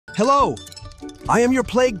Hello, I am your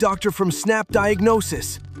plague doctor from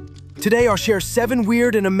SnapDiagnosis. Today I'll share 7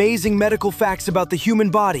 weird and amazing medical facts about the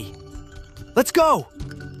human body. Let's go!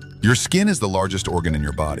 Your skin is the largest organ in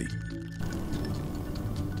your body.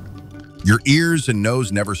 Your ears and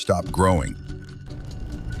nose never stop growing.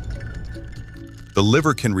 The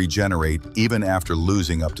liver can regenerate even after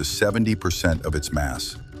losing up to 70% of its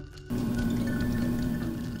mass.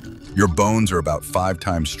 Your bones are about 5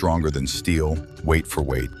 times stronger than steel, weight for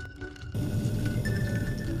weight.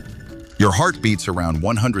 Your heart beats around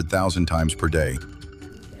 100,000 times per day.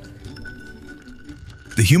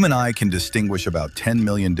 The human eye can distinguish about 10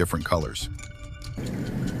 million different colors.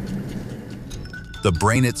 The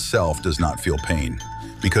brain itself does not feel pain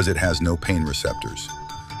because it has no pain receptors.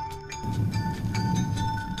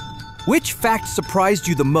 Which fact surprised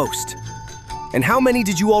you the most? And how many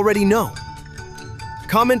did you already know?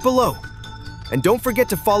 Comment below. And don't forget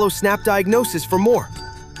to follow SnapDiagnosis for more.